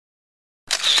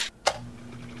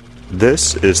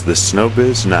This is the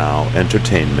Snowbiz Now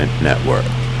Entertainment Network.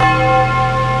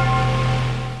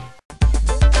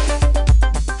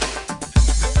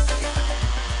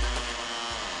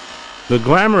 The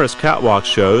glamorous catwalk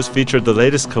shows featured the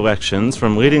latest collections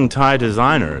from leading Thai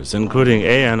designers, including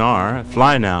A&R,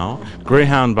 Fly Now,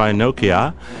 Greyhound by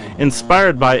Nokia,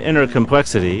 Inspired by Inner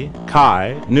Complexity,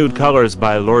 Kai, Nude Colors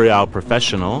by L'Oreal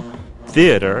Professional,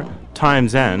 Theater,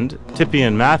 Time's End, Tippy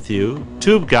and Matthew,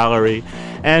 Tube Gallery,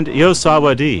 and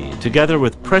Yosawadi, together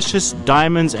with precious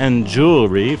diamonds and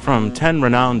jewelry from 10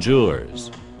 renowned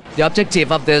jewelers. The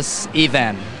objective of this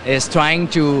event is trying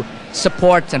to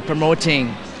support and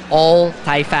promoting all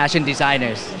Thai fashion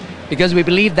designers, because we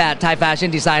believe that Thai fashion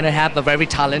designers have a very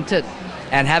talented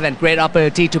and have a great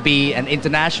opportunity to be an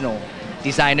international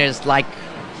designers like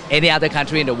any other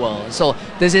country in the world. So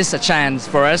this is a chance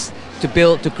for us to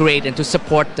build, to create, and to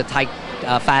support the Thai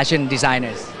fashion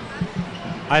designers.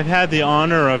 I've had the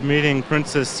honor of meeting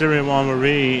Princess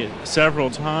Sirivannavari several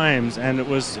times, and it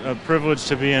was a privilege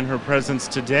to be in her presence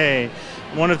today.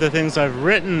 One of the things I've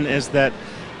written is that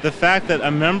the fact that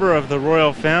a member of the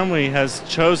royal family has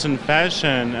chosen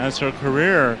fashion as her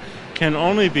career can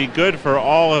only be good for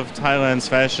all of Thailand's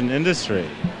fashion industry.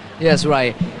 Yes,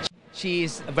 right.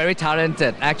 She's very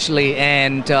talented, actually,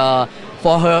 and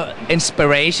for her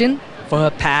inspiration, for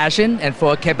her passion, and for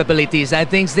her capabilities, I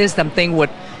think this something would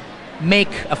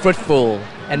make a fruitful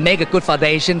and make a good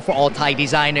foundation for all Thai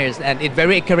designers, and it's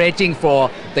very encouraging for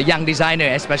the young designer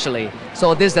especially.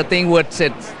 So this the thing would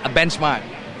set a benchmark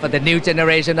for the new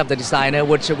generation of the designer,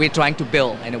 which we're trying to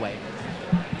build anyway.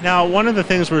 Now, one of the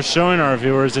things we're showing our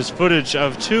viewers is footage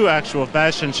of 2 actual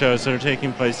fashion shows that are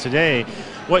taking place today.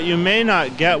 What you may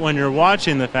not get when you're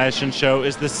watching the fashion show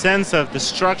is the sense of the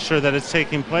structure that it's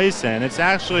taking place in. It's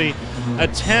actually a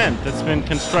tent that's been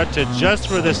constructed just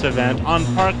for this event on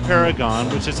Parc Paragon,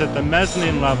 which is at the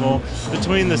mezzanine level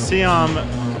between the Siam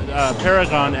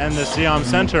Paragon and the Siam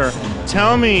Center.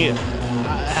 Tell me,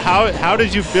 how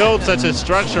did you build such a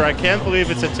structure? I can't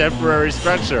believe it's a temporary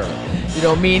structure. You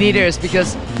know, me neither, is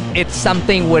because it's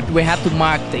something we have to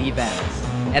mark the event,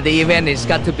 and the event has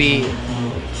got to be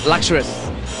luxurious,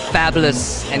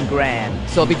 fabulous, and grand.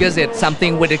 So because it's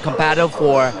something with it compatible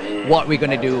for what we're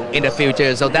going to do in the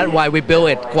future, so that's why we build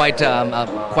it quite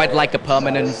like a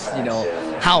permanent,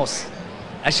 house.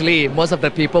 Actually, most of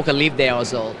the people can live there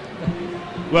also.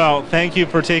 Well, thank you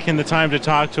for taking the time to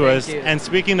talk to us. And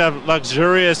speaking of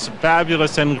luxurious,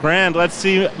 fabulous, and grand, let's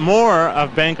see more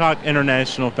of Bangkok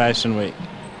International Fashion Week.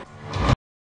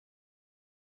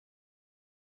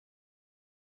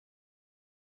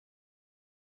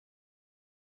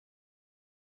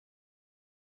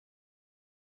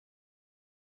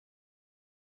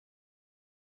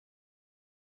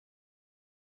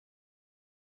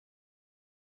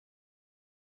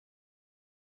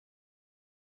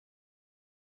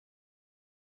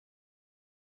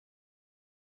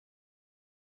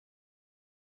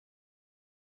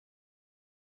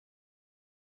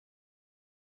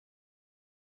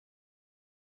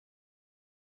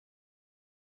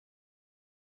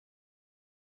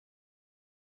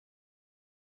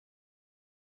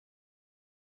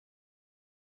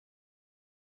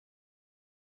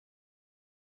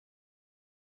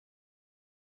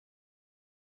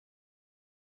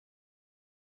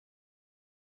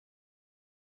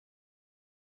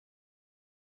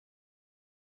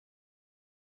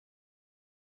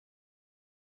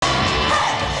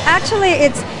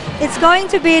 Actually, it's going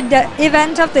to be the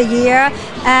event of the year,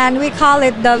 and we call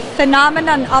it the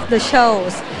phenomenon of the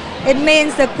shows. It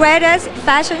means the greatest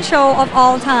fashion show of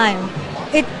all time.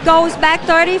 It goes back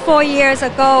 34 years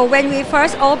ago when we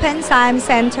first opened Siam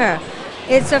Center.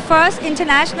 It's the first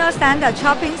international standard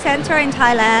shopping center in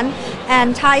Thailand,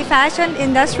 and Thai fashion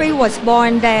industry was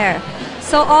born there.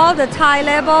 So all the Thai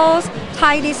labels,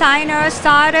 Thai designers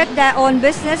started their own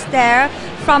business there,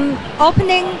 from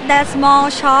opening their small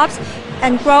shops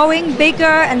and growing bigger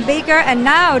and bigger, and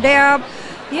now they are,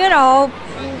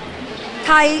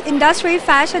 Thai industry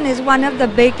fashion is one of the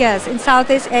biggest in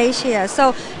Southeast Asia.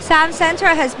 So Siam Center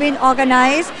has been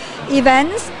organized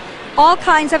events, all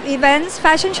kinds of events.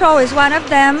 Fashion show is one of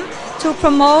them, to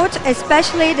promote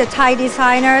especially the Thai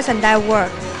designers and their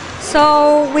work.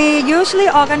 So we usually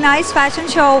organize fashion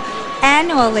show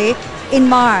annually in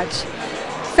March,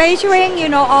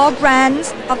 featuring all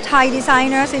brands of Thai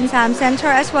designers in Siam Center,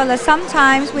 as well as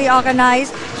sometimes we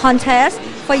organize contests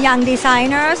for young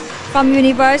designers from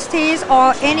universities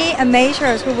or any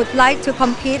amateurs who would like to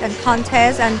compete and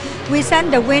contest, and we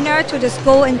send the winner to the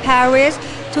school in Paris,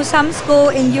 to some school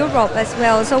in Europe as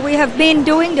well. So we have been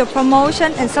doing the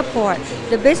promotion and support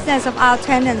the business of our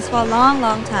tenants for a long,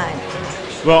 long time.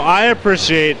 Well, I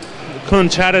appreciate Kun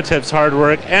Chadatip's hard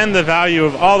work and the value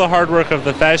of all the hard work of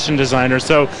the fashion designer.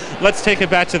 So let's take it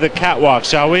back to the catwalk,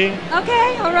 shall we?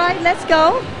 Okay, all right, let's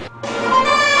go.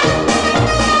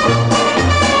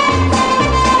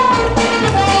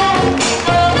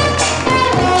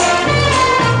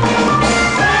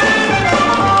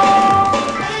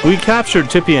 We captured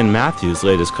Tippy and Matthew's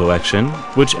latest collection,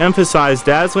 which emphasized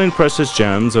dazzling precious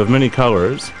gems of many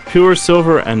colors, pure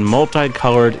silver and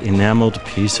multicolored enameled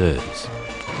pieces.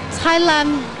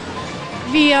 Thailand,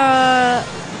 we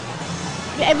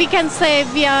can say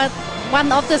we are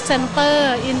one of the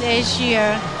center in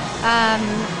Asia.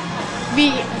 We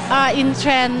are in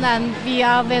trend and we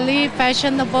are very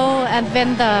fashionable, and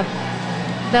when the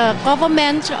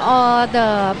government or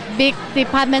the big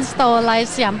department store like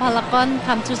Siam Paragon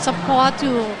come to support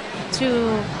to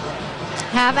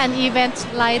have an event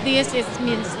like this, it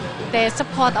means they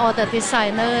support all the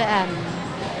designer, and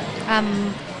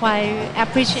I'm quite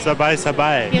appreciate. Sabai.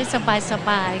 Feel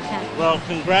sabai. Well,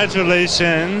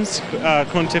 congratulations,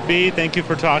 Kun Tippy. Thank you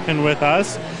for talking with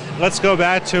us. Let's go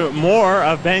back to more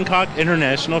of Bangkok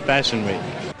International Fashion Week.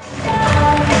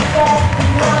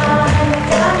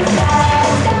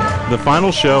 The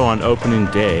final show on opening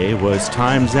day was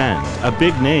Time's End, a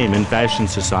big name in fashion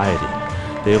society.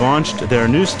 They launched their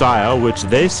new style, which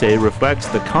they say reflects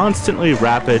the constantly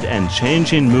rapid and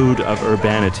changing mood of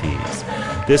urbanities.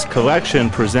 This collection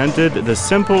presented the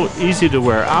simple,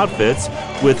 easy-to-wear outfits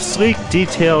with sleek,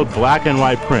 detailed black and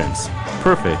white prints,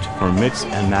 perfect for mix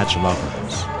and match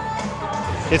lovers.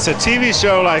 It's a TV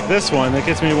show like this one that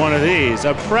gets me one of these,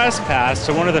 a press pass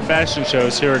to one of the fashion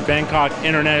shows here at Bangkok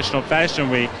International Fashion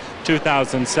Week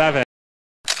 2007.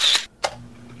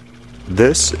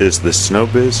 This is the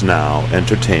Snowbiz Now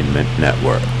Entertainment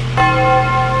Network.